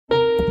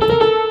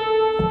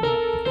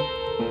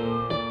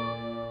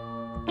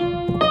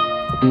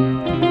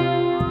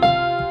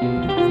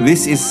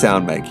This is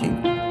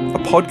Soundmaking, a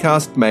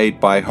podcast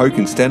made by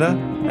Håkan Stenner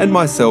and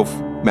myself,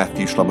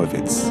 Matthew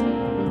Shlomowitz.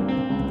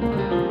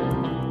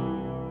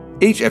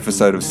 Each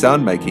episode of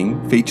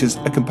Soundmaking features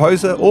a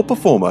composer or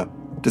performer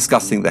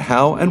discussing the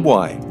how and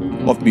why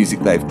of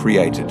music they've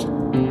created.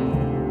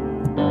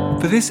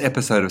 For this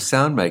episode of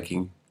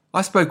Soundmaking,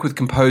 I spoke with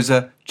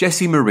composer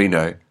Jessie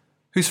Marino,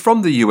 who's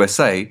from the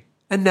USA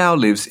and now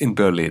lives in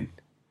Berlin.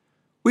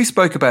 We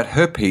spoke about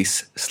her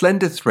piece,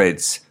 Slender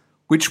Threads,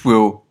 which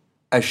will,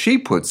 as she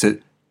puts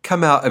it,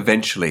 come out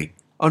eventually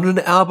on an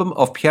album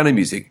of piano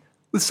music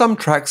with some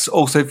tracks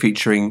also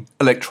featuring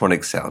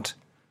electronic sound.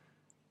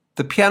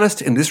 The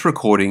pianist in this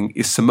recording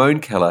is Simone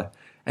Keller,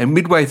 and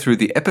midway through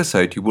the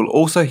episode you will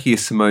also hear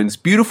Simone's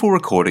beautiful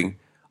recording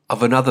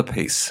of another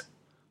piece.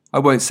 I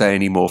won't say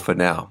any more for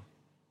now.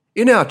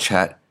 In our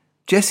chat,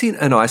 Jessie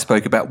and I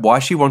spoke about why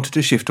she wanted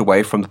to shift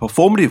away from the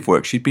performative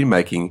work she'd been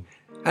making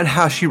and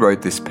how she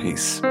wrote this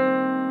piece.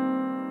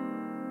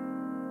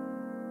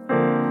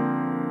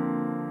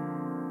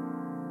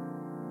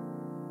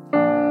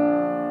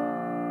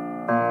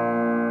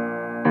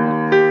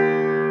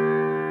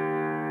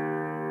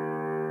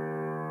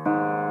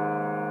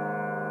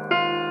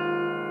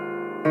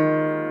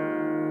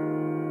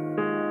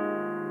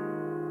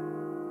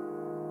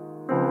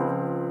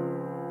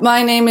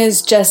 My name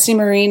is Jessie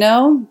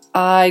Marino.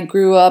 I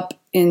grew up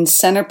in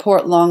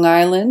Centerport, Long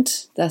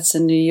Island. That's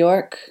in New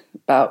York,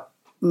 about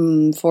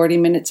 40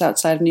 minutes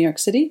outside of New York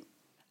City.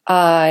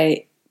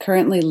 I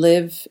currently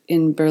live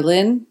in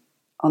Berlin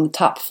on the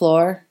top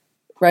floor,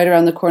 right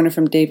around the corner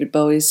from David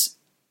Bowie's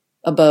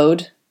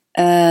abode,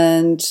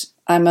 and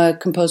I'm a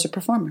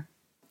composer-performer.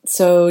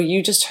 So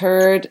you just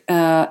heard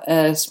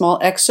a small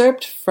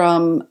excerpt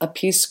from a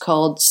piece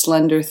called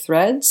Slender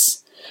Threads,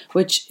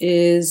 which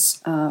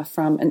is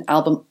from an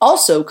album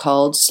also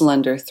called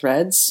Slender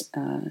Threads,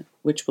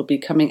 which will be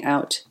coming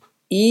out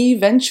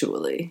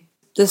eventually.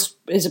 This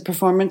is a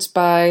performance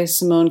by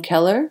Simone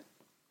Keller,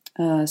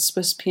 a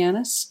Swiss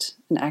pianist,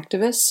 an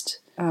activist.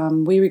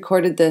 We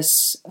recorded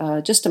this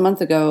just a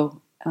month ago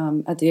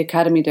at the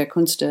Akademie der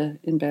Künste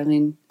in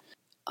Berlin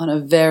on a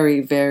very,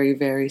 very,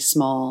 very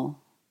small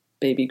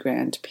baby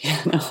grand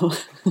piano.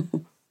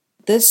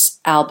 This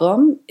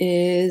album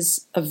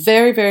is a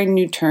very, very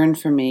new turn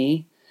for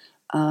me.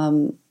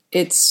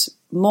 It's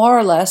more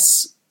or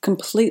less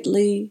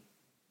completely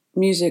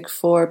music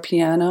for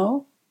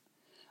piano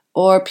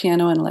or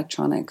piano and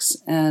electronics.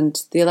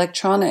 And the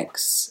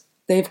electronics,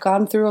 they've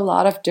gone through a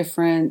lot of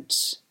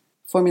different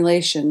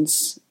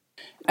formulations.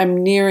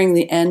 I'm nearing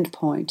the end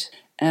point.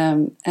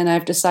 And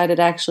I've decided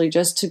actually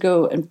just to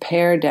go and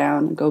pare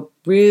down and go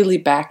really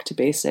back to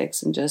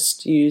basics and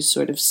just use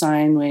sort of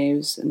sine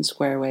waves and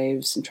square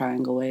waves and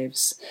triangle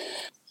waves.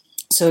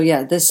 So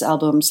yeah, this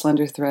album,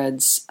 Slender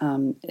Threads,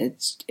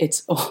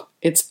 it's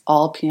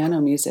all piano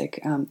music.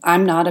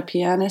 I'm not a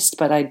pianist,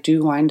 but I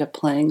do wind up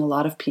playing a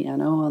lot of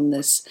piano on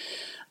this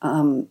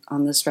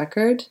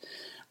record.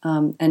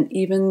 And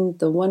even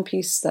the one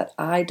piece that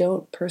I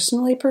don't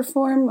personally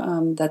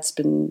perform, that's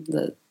been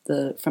the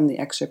from the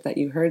excerpt that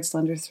you heard,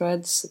 Slender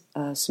Threads,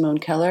 Simone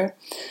Keller.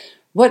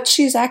 What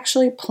she's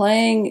actually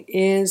playing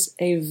is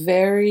a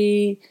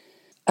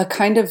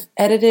kind of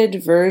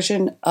edited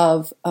version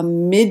of a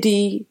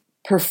MIDI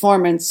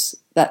performance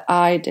that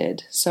I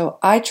did. So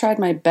I tried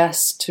my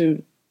best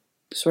to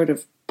sort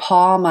of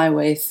paw my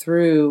way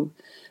through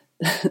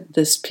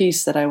this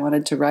piece that I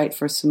wanted to write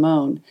for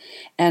Simone.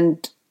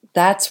 And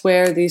that's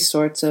where these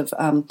sorts of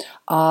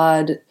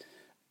odd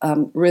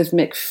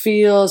rhythmic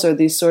feels or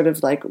these sort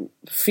of like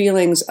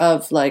feelings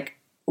of like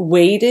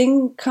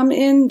waiting come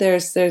in.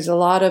 There's a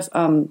lot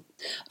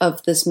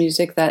of this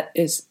music that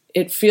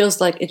it feels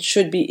like it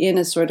should be in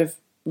a sort of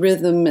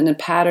rhythm and a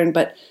pattern,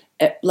 but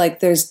like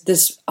there's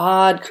this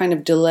odd kind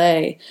of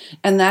delay,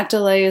 and that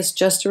delay is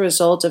just a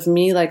result of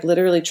me like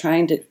literally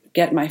trying to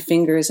get my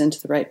fingers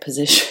into the right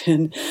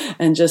position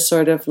and just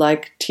sort of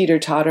like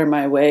teeter-totter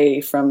my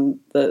way from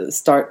the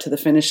start to the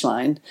finish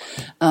line.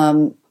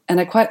 And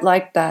I quite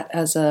like that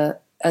as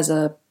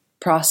a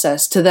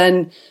process to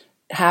then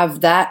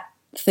have that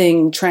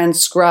thing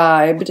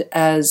transcribed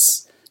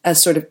as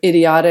sort of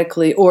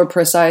idiotically or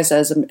precise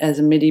as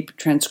a MIDI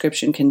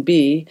transcription can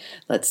be,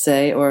 let's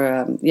say,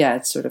 or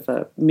it's sort of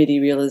a MIDI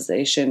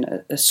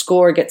realization. A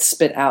score gets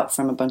spit out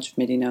from a bunch of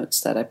MIDI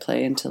notes that I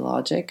play into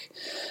Logic.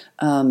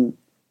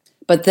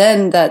 But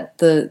then that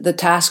the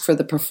task for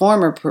the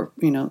performer,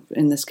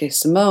 in this case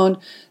Simone,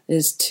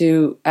 is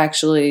to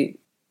actually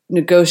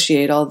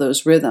negotiate all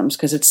those rhythms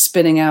because it's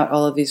spitting out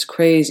all of these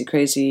crazy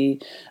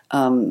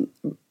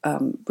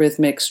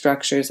rhythmic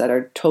structures that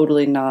are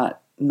totally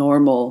not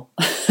normal.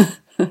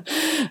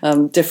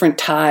 Different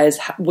ties,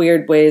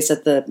 weird ways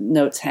that the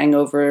notes hang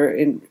over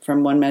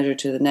from one measure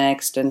to the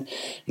next, and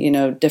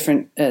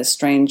different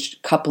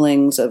strange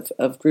couplings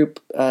of group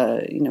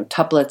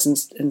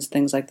tuplets and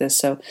things like this.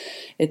 So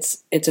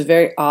it's a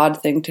very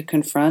odd thing to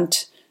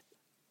confront.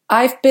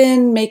 I've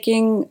been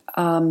making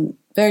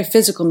very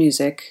physical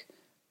music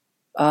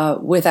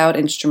without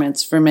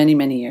instruments for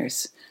many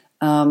years,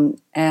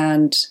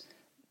 and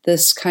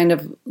this kind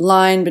of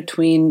line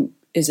between,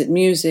 is it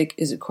music,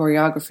 is it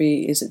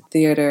choreography, is it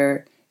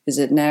theater, is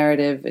it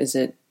narrative, is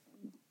it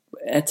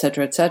et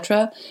cetera, et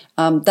cetera.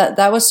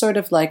 That was sort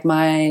of like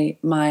my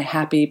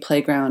happy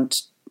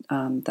playground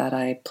that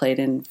I played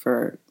in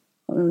for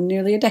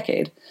nearly a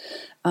decade.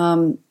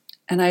 And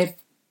I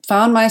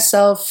found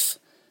myself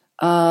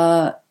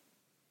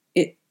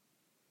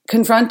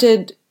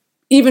confronted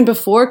even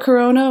before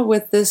Corona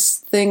with this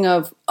thing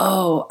of,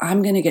 oh,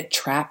 I'm going to get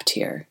trapped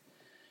here.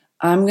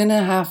 I'm going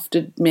to have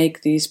to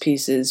make these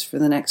pieces for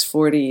the next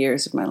 40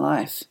 years of my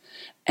life.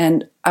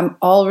 And I'm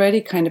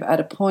already kind of at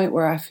a point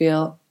where I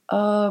feel,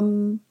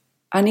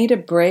 I need a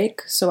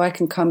break so I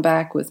can come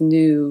back with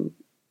new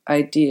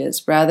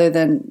ideas rather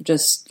than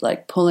just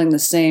like pulling the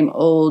same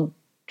old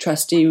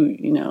trusty,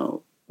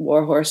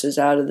 war horses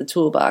out of the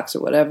toolbox or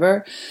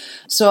whatever.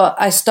 So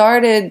I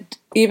started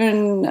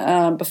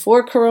even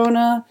before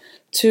Corona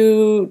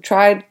to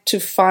try to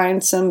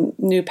find some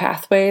new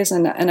pathways.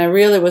 And I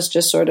really was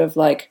just sort of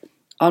like,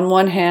 on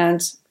one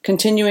hand,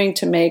 continuing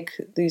to make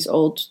these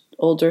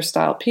older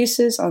style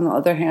pieces. On the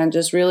other hand,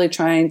 just really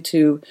trying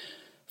to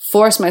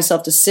force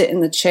myself to sit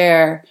in the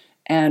chair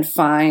and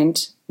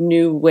find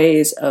new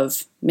ways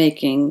of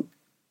making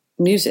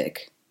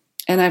music.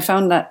 And I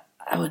found that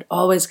I would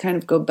always kind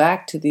of go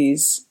back to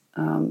these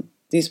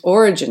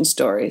origin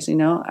stories.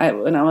 When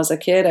I was a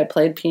kid, I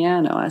played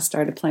piano. I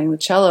started playing the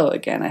cello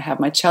again. I have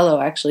my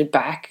cello actually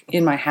back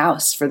in my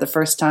house for the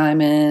first time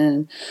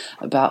in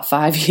about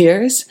 5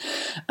 years.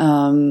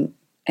 And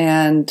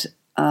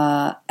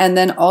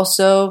then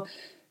also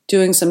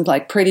doing some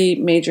like pretty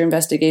major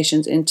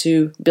investigations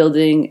into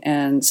building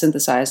and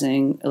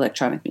synthesizing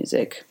electronic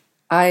music.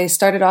 I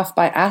started off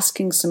by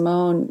asking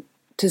Simone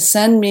to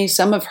send me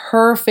some of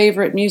her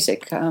favorite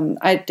music.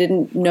 I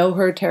didn't know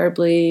her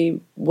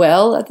terribly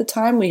well at the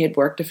time. We had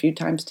worked a few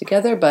times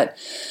together, but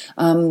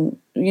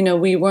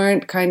we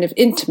weren't kind of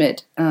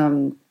intimate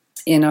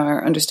in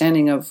our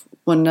understanding of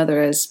one another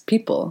as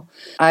people.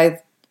 I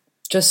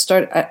just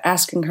started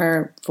asking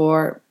her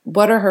for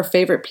what are her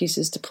favorite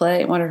pieces to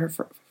play, and what are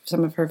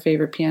some of her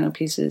favorite piano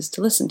pieces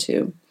to listen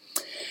to.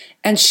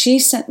 And she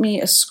sent me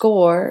a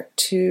score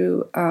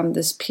to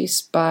this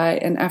piece by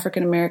an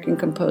African-American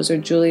composer,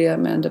 Julia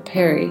Amanda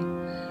Perry.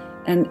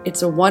 And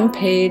it's a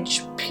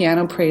one-page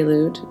piano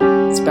prelude.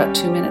 It's about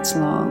 2 minutes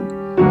long.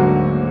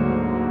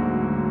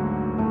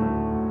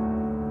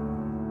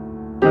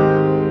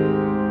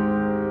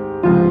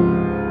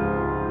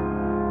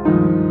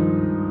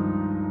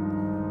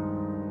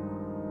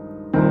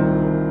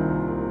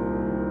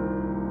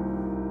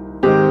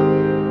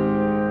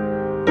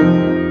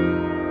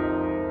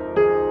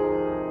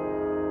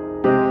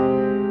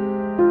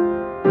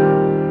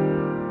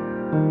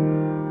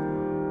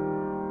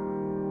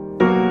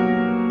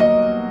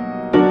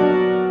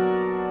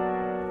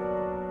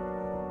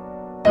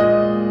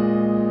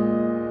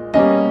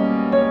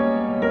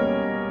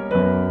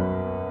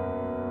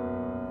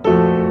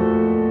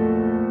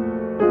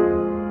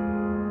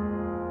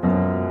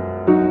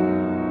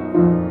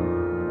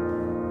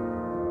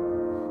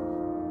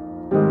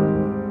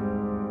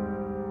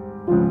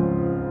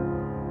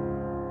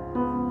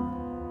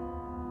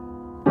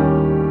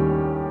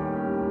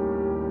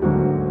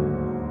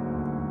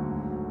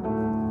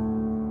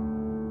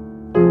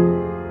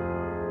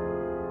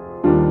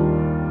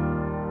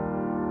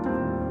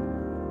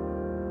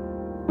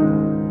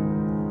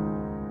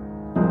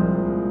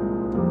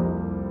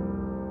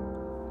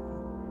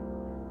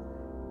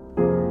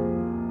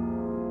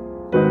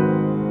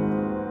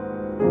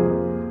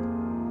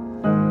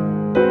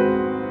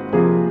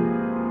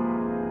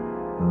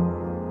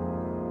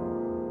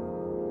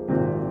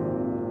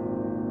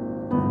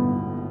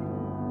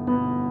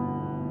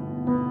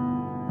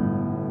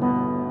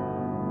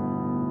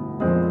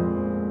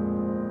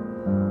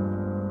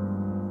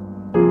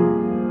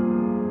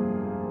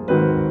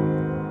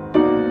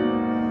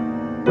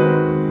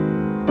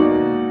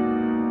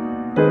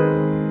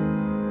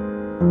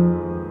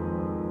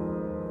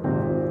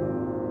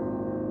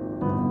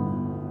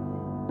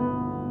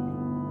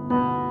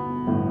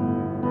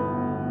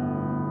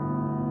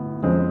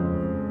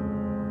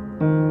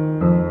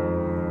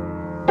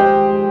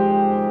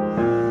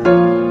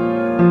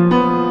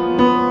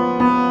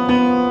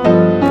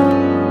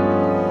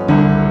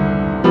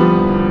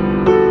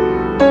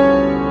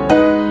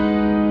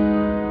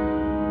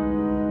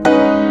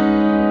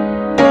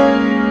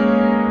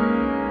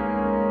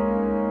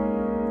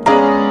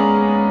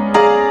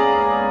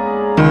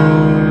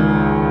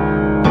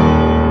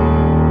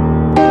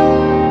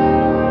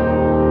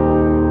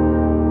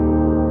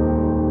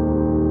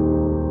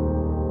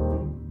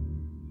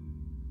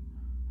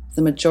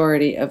 The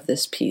majority of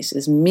this piece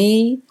is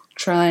me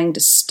trying to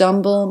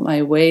stumble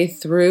my way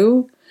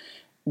through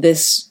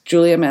this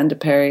Julia Amanda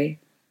Perry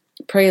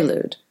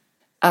prelude.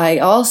 I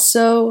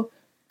also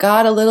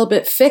got a little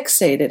bit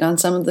fixated on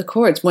some of the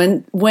chords.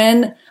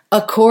 When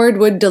a chord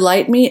would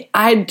delight me,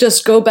 I'd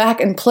just go back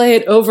and play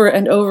it over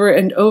and over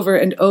and over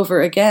and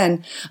over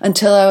again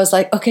until I was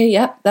like, okay,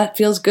 yep, that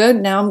feels good.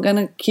 Now I'm going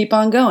to keep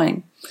on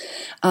going.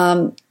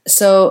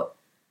 So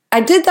I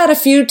did that a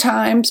few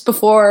times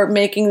before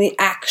making the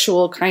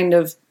actual kind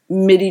of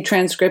MIDI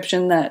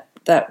transcription that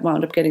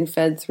wound up getting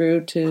fed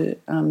through to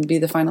be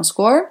the final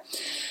score,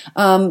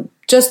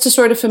 just to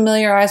sort of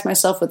familiarize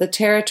myself with the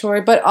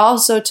territory, but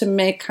also to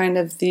make kind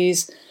of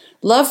these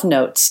love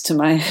notes to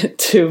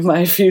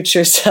my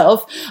future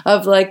self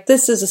of like,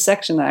 this is a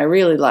section that I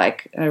really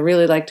like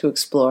to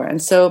explore.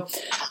 And so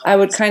I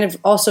would kind of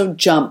also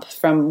jump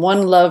from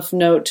one love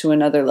note to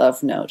another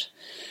love note.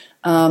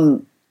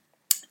 And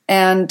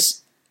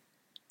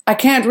I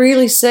can't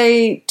really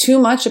say too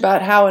much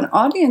about how an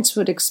audience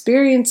would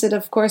experience it.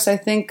 Of course, I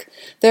think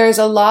there's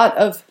a lot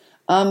of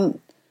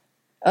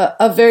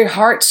a very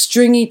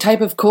heart-stringy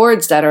type of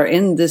chords that are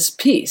in this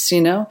piece,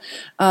 you know?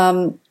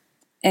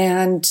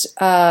 And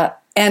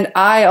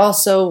I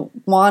also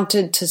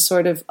wanted to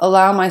sort of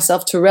allow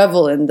myself to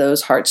revel in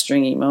those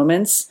heartstringy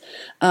moments,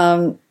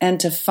 and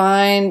to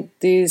find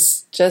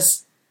these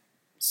just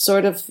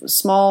sort of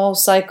small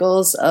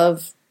cycles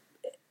of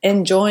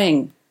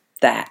enjoying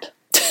that.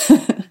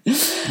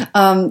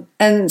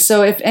 And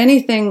so if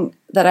anything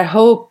that I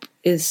hope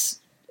is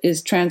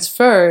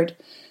transferred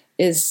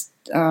is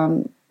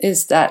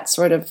that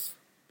sort of,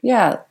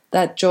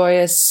 that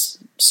joyous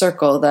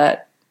circle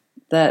that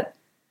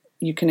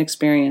you can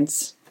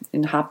experience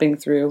in hopping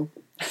through.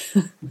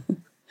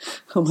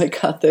 Oh my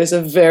God, there's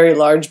a very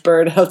large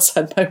bird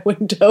outside my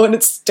window and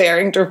it's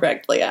staring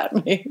directly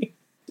at me.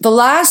 The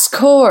last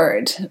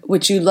chord,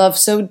 which you love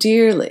so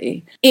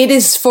dearly, it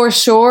is for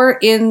sure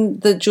in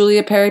the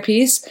Julia Perry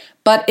piece,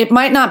 but it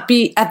might not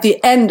be at the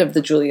end of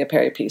the Julia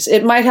Perry piece.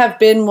 It might have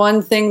been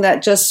one thing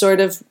that just sort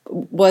of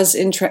was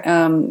in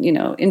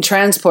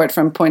transport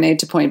from point A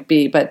to point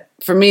B, but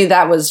for me,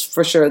 that was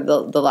for sure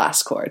the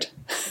last chord.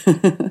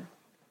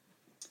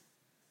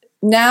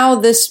 Now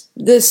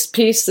this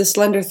piece, the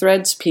Slender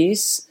Threads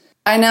piece,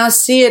 I now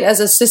see it as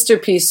a sister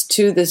piece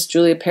to this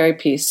Julia Perry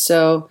piece.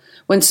 So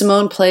when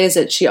Simone plays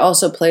it, she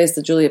also plays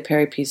the Julia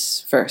Perry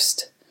piece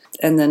first,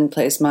 and then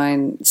plays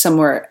mine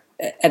somewhere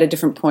at a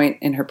different point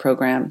in her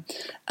program.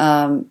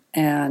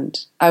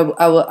 And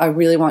I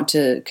really want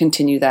to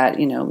continue that,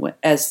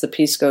 as the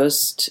piece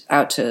goes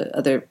out to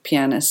other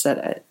pianists,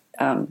 that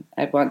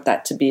I want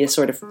that to be a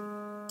sort of,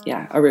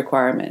 a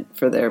requirement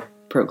for their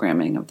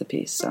programming of the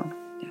piece. So.